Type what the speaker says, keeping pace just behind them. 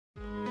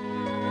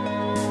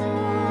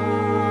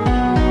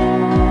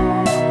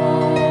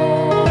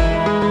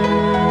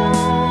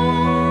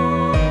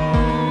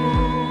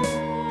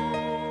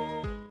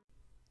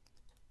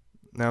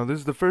this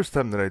is the first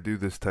time that I do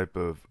this type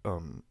of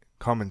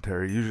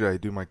commentary. Usually I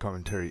do my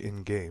commentary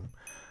in game.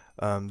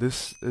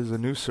 This is a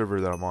new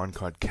server that I'm on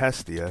called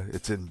Kastia.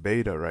 It's in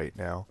beta right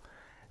now,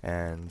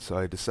 and so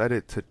I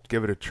decided to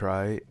give it a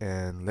try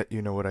and let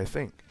you know what I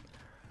think.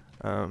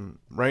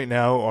 Right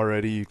now,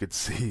 already you could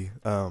see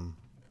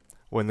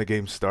when the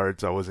game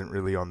starts, I wasn't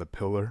really on the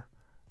pillar.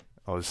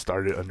 I was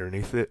started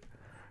underneath it,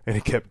 and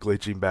it kept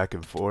glitching back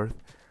and forth.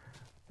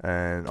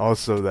 And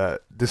also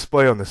that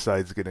display on the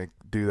side is gonna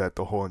do that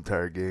the whole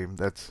entire game.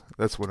 That's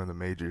one of the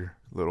major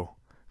little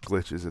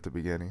glitches at the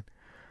beginning.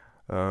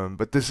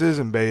 But this is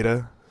in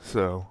beta,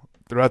 so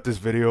throughout this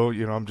video,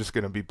 I'm just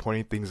gonna be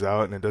pointing things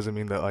out, and it doesn't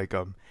mean that like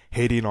I'm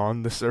hating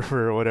on the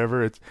server or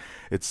whatever.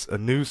 It's a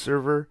new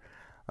server.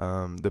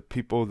 The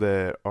people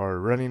that are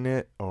running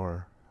it,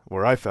 or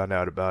where I found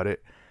out about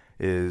it,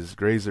 is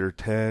Grazer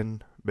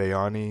 10,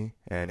 Bayani,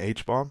 and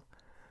H-Bomb,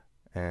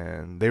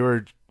 and they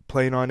were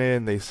playing on it,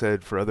 and they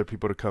said for other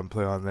people to come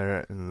play on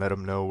there and let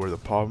them know where the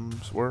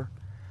problems were,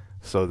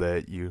 so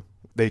that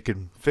they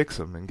can fix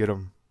them and get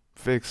them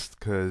fixed,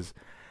 because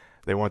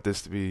they want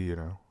this to be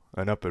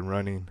an up and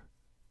running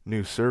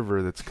new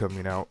server that's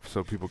coming out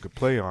so people could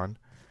play on.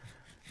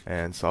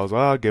 And so I was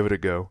like, I'll give it a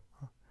go.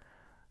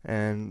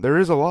 And there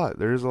is a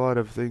lot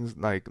of things,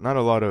 like not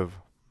a lot of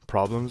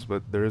problems,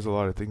 but there is a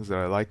lot of things that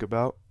I like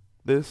about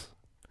this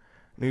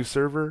new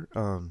server.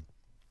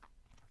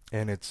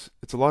 And it's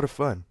a lot of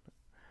fun.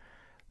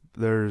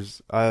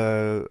 There's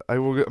I'm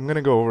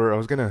gonna go over. I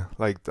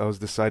was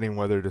deciding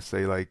whether to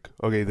say like,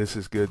 okay, this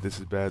is good, this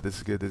is bad, this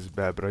is good, this is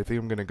bad, but I think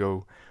I'm gonna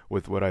go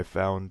with what I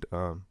found,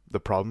 the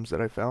problems that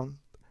I found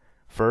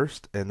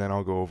first, and then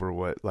I'll go over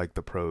what like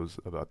the pros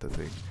about the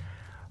thing.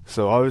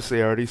 So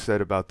obviously I already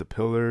said about the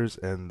pillars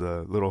and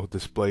the little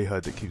display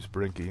HUD that keeps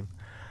blinking.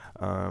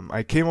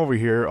 I came over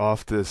here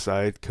off to the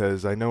side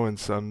because I know in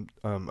some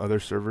other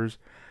servers,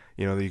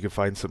 that you can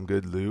find some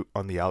good loot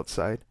on the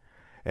outside.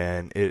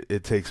 And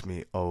it takes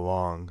me a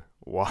long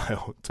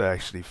while to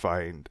actually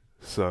find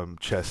some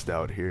chest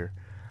out here.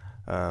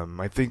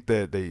 I think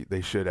that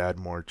they should add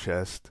more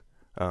chest.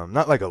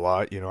 Not like a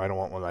lot, I don't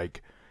want one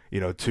like,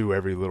 two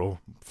every little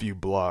few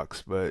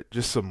blocks, but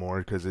just some more,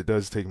 because it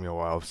does take me a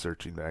while of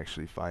searching to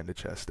actually find a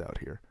chest out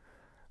here.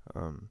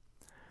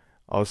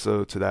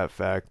 Also, to that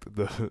fact,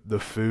 the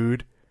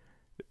food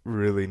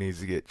really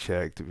needs to get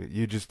checked.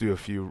 You just do a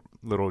few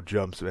little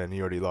jumps, man,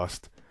 you already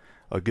lost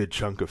a good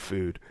chunk of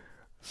food.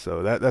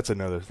 So that's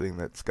another thing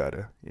that's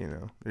gotta,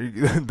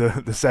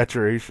 the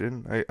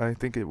saturation. I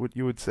think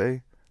you would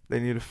say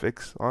they need to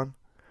fix on.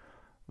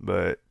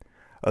 But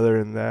other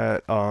than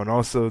that, and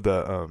also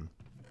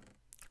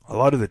a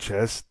lot of the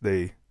chests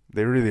they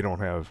really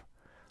don't have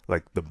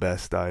like the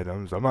best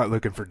items. I'm not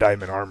looking for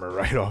diamond armor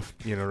right off,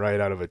 right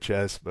out of a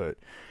chest, but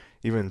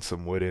even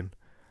some wooden,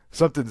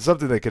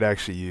 something they could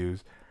actually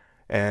use.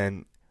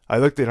 And I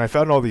looked and I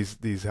found all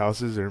these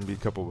houses. There'd be a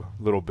couple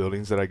little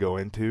buildings that I go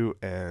into,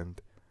 and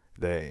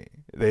they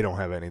don't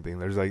have anything.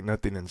 There's like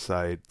nothing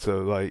inside.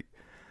 So like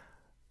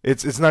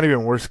it's not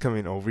even worth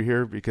coming over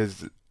here,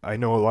 because I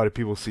know a lot of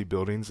people see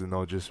buildings and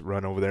they'll just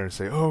run over there and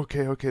say, "Oh,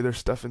 okay, there's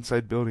stuff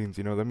inside buildings.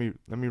 Let me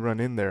run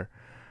in there."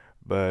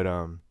 But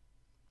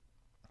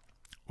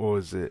what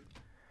was it?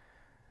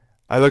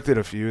 I looked at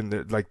a few,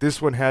 and like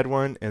this one had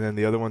one, and then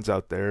the other ones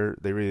out there,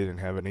 they really didn't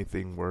have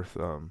anything worth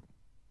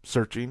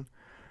searching.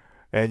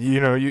 And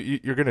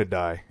you're gonna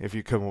die if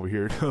you come over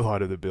here to a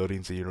lot of the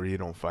buildings and you really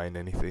don't find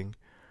anything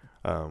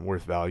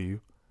worth value.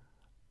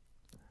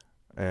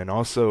 And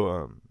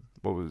also,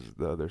 what was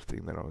the other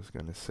thing that I was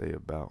gonna say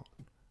about?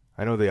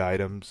 I know the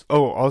items.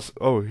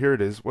 Here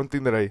it is. One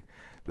thing that I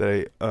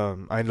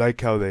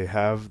like how they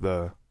have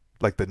the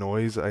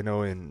noise. I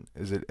know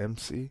is it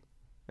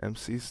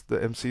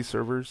the MC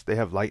servers, they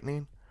have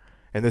lightning,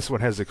 and this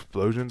one has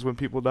explosions when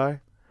people die,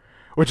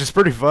 which is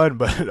pretty fun.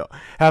 But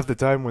half the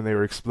time when they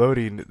were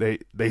exploding,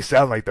 they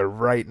sound like they're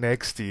right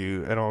next to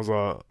you. And I was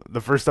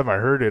the first time I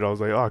heard it, I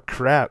was like, oh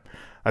crap.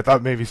 I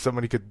thought maybe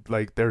somebody could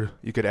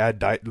you could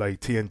add like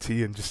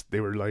TNT and just they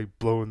were like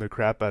blowing the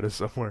crap out of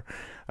somewhere.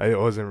 I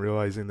wasn't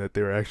realizing that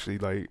they were actually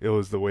like, it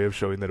was the way of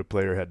showing that a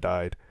player had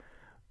died.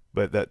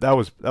 But that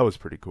was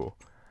pretty cool.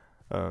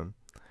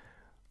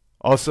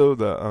 Also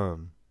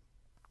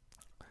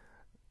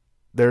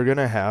they're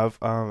gonna have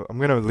I'm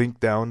gonna link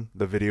down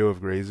the video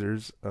of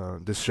Grazers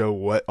to show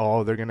what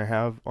all they're gonna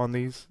have on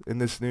in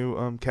this new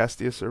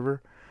Kastia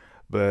server.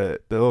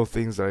 But the little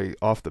things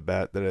off the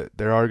bat, that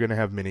they are gonna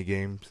have mini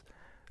games.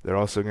 They're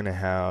also going to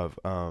have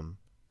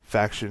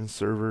faction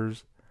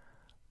servers,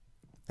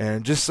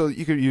 and just so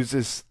you could use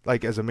this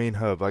like as a main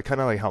hub, like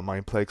kind of like how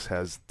Mineplex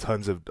has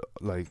tons of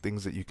like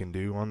things that you can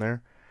do on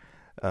there.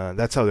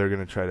 That's how they're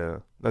going to try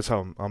to. That's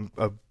how I'm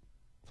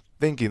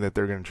thinking that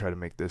they're going to try to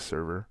make this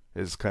server,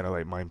 is kind of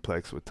like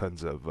Mineplex with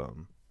tons of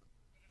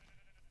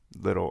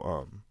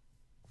little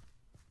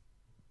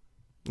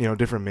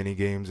different mini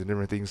games and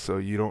different things. So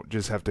you don't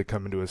just have to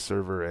come into a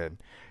server and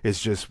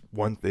it's just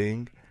one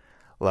thing.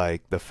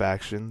 Like the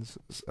factions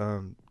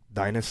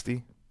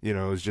dynasty,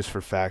 is just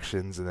for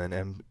factions, and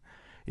then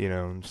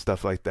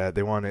stuff like that.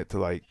 They want it to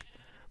like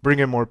bring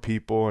in more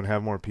people and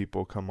have more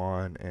people come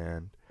on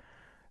and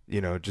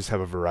just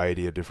have a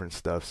variety of different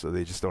stuff, so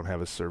they just don't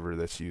have a server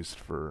that's used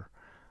for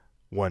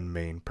one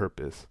main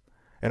purpose.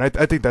 And I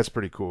think that's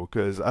pretty cool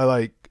because I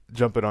like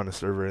jumping on a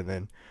server and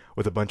then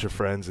with a bunch of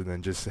friends and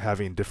then just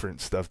having different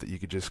stuff that you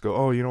could just go,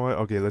 oh, you know what?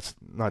 Okay, let's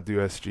not do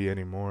SG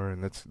anymore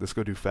and let's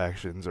go do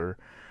factions, or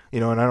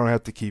and I don't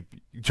have to keep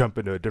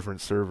jumping to a different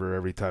server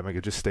every time. I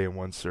could just stay in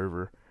one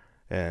server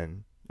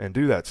and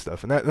do that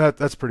stuff. And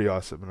that's pretty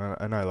awesome,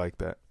 and I like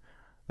that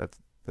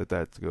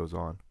goes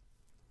on.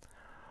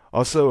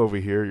 Also over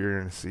here, you're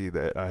going to see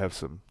that I have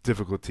some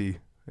difficulty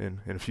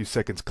in a few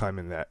seconds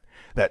climbing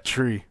that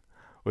tree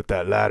with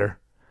that ladder.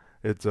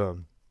 It's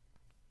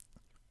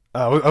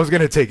I was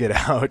gonna take it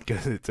out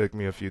because it took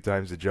me a few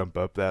times to jump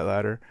up that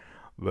ladder,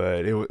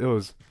 but it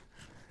was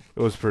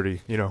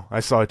pretty. I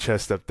saw a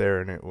chest up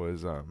there and it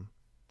was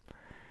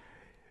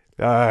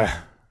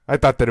I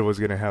thought that it was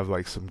gonna have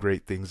like some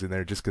great things in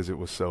there just because it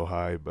was so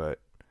high, but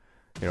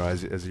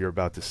as you're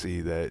about to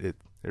see, that it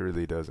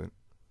really doesn't.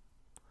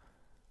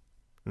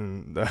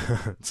 And,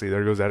 see,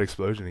 there goes that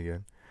explosion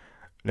again.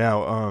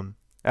 Now,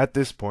 at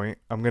this point,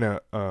 I'm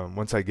gonna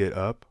once I get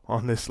up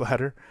on this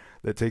ladder,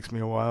 that takes me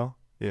a while.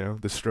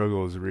 The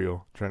struggle is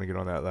real trying to get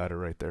on that ladder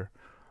right there.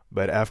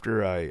 But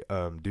after I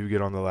do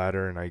get on the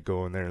ladder and I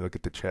go in there and look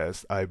at the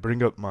chest, I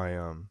bring up my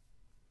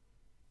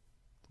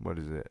what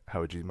is it?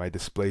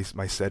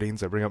 My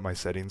settings. I bring up my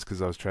settings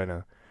because I was trying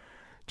to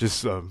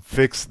just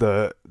fix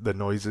the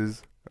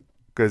noises,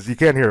 because you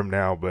can't hear them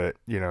now, but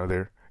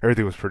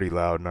everything was pretty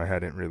loud and I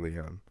hadn't really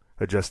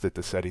adjusted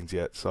the settings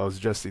yet. So I was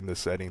adjusting the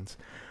settings.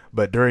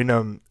 But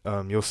during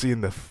you'll see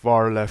in the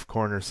far left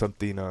corner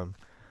something a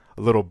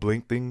little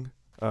blink thing,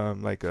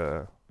 like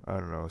a, I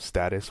don't know,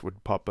 status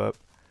would pop up,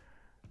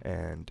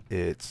 and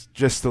it's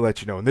just to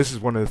let you know. And this is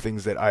one of the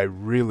things that I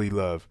really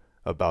love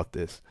about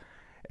this.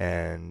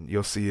 And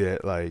you'll see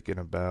it like in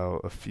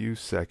about a few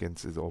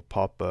seconds. It'll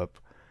pop up,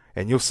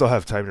 and you'll still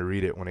have time to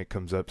read it when it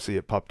comes up. See,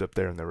 it popped up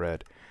there in the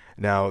red.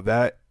 Now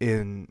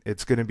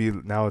it's gonna be,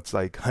 now it's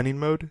like hunting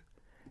mode,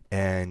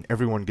 and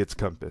everyone gets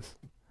compass.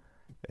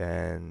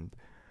 And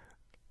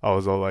I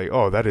was all like,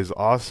 oh, that is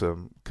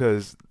awesome,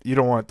 because you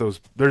don't want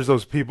there's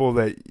those people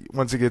that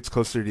once it gets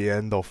closer to the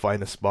end, they'll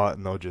find a spot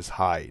and they'll just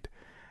hide.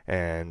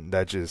 And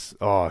that just,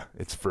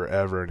 it's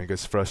forever, and it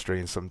gets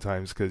frustrating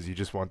sometimes because you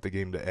just want the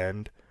game to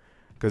end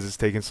because it's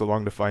taking so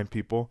long to find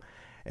people.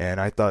 And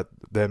I thought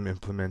them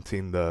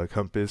implementing the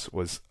compass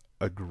was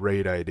a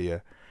great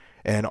idea.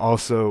 And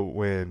also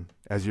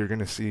as you're going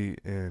to see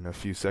in a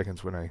few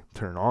seconds when I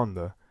turn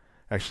on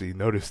actually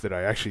noticed that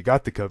I actually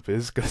got the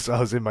compass, because I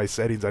was in my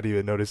settings. I didn't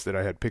even notice that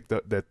I had picked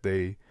up that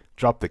they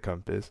dropped the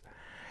compass.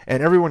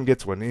 And everyone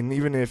gets one. And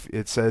even if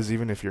it says,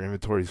 even if your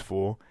inventory is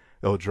full,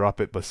 it'll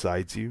drop it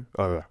beside you.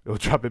 So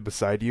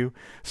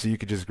you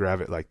could just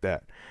grab it like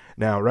that.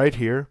 Now, right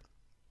here,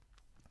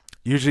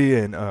 usually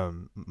in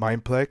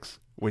Mineplex,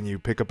 when you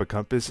pick up a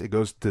compass, it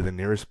goes to the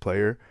nearest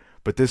player.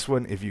 But this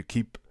one, if you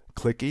keep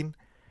clicking,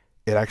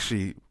 it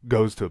actually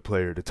goes to a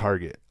player to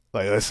target.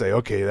 Like, let's say,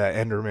 okay, that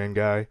Enderman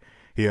guy,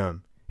 he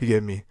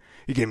gave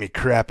me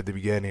crap at the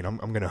beginning. I'm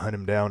gonna hunt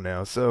him down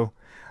now. So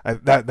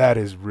that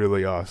is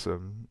really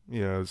awesome.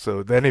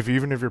 So then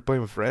even if you're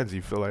playing with friends,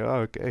 you feel like,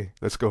 oh, okay,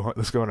 let's go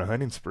on a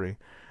hunting spree.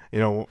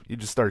 You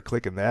just start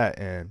clicking that,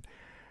 and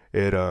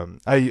it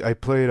I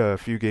played a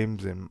few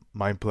games in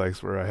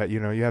Mineplex where I had, you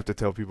have to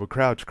tell people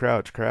crouch,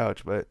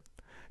 but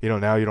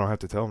now you don't have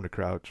to tell them to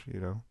crouch.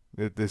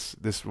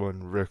 This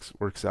one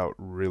works out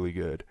really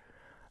good.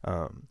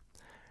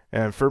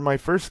 And for my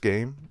first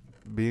time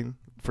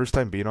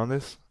being on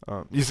this,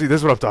 you see,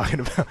 this is what I'm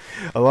talking about.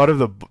 A lot of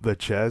the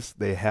chests,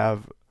 they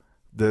have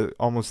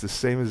almost the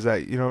same as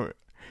that.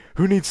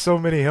 Who needs so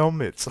many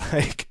helmets?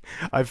 Like,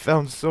 I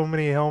found so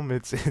many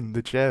helmets in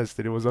the chest,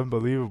 and it was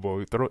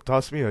unbelievable.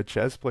 Toss me a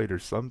chest plate or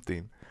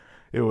something.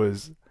 It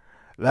was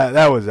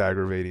that was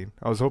aggravating.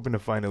 I was hoping to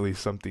find at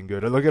least something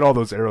good. Look at all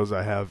those arrows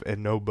I have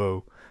and no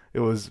bow.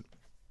 It was,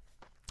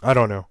 I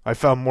don't know. I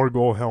found more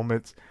gold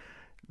helmets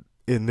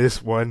in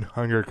this one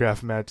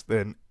Hungercraft match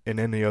than in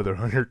any other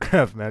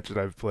Hungercraft match that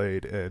I've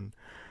played, and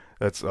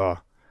that's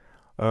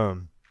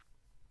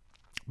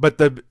but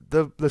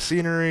the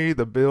scenery,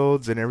 the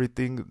builds, and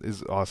everything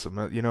is awesome.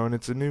 And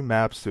it's a new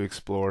maps to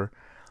explore.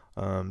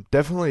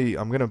 Definitely,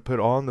 I'm gonna put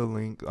on the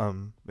link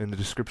in the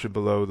description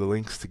below, the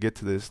links to get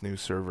to this new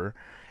server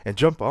and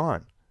jump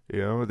on.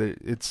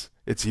 It's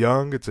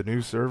young, it's a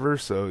new server,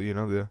 so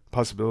the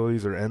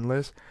possibilities are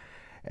endless,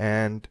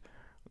 and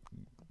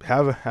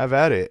have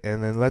at it,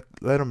 and then let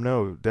them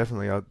know.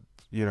 Definitely,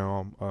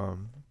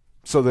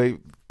 so they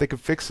can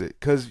fix it,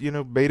 because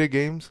beta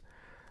games,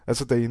 that's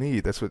what they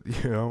need. That's what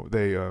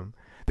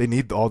they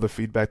need, all the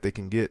feedback they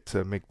can get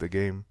to make the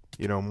game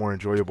more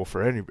enjoyable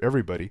for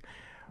everybody.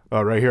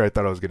 Right here, I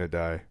thought I was gonna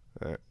die,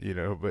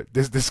 but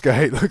this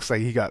guy looks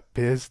like he got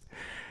pissed,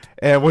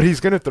 and what he's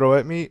gonna throw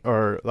at me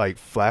are like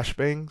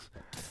flashbangs,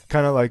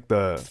 kind of like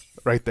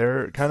right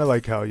there, kind of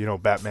like how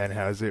Batman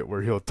has it,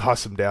 where he'll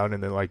toss him down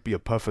and then like be a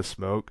puff of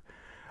smoke.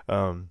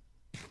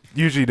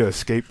 usually to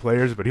escape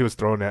players, but he was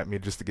throwing at me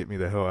just to get me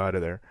the hell out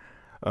of there.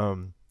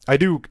 I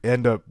do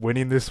end up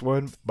winning this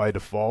one by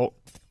default,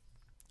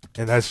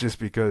 and that's just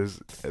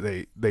because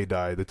they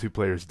die. The two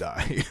players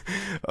die.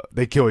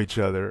 They kill each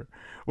other,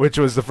 which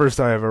was the first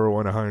time I've ever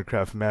won a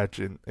Hungercraft match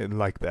in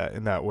like that,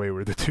 in that way,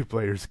 where the two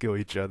players kill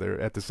each other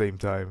at the same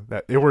time.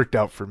 That it worked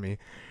out for me.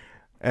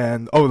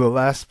 And oh, the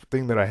last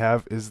thing that I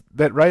have is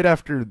that right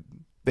after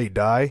they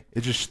die,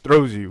 it just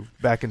throws you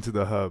back into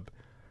the hub.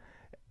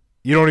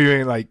 You don't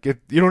even like it.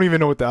 You don't even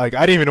know what the like.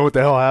 I didn't even know what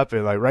the hell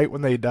happened. Like right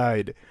when they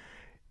died,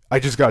 I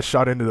just got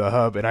shot into the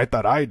hub, and I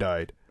thought I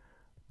died,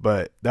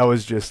 but that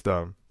was just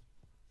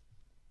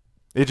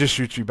it just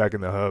shoots you back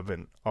in the hub,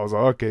 and I was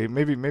like, okay,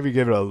 maybe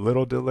give it a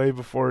little delay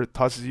before it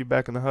tosses you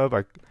back in the hub.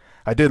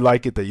 I did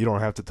like it that you don't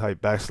have to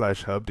type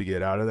 /hub to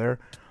get out of there,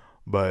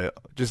 but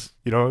just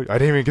I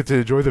didn't even get to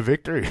enjoy the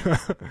victory.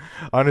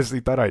 Honestly,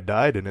 thought I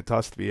died, and it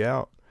tossed me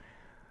out.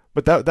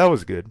 But that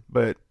was good.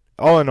 But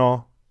all in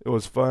all, it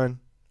was fun.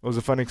 It was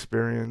a fun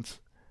experience.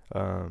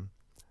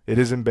 It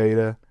is in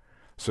beta,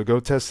 so go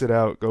test it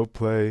out. Go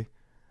play.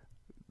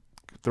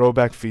 Throw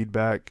back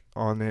feedback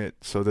on it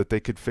so that they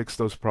could fix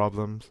those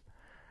problems.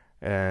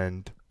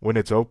 And when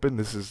it's open,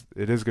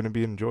 it is going to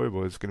be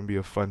enjoyable. It's going to be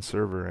a fun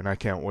server, and I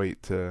can't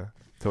wait till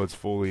it's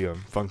fully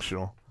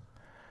functional.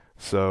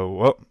 So,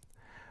 well,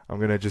 I'm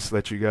going to just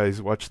let you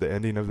guys watch the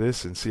ending of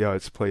this and see how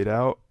it's played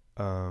out.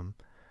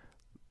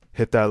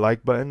 Hit that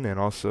like button and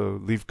also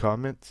leave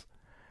comments,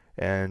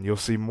 and you'll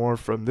see more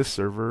from this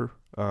server.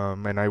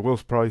 And I will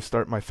probably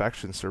start my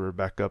faction server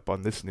back up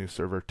on this new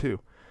server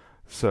too.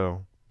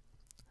 So,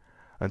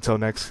 until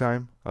next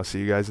time, I'll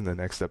see you guys in the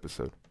next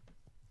episode.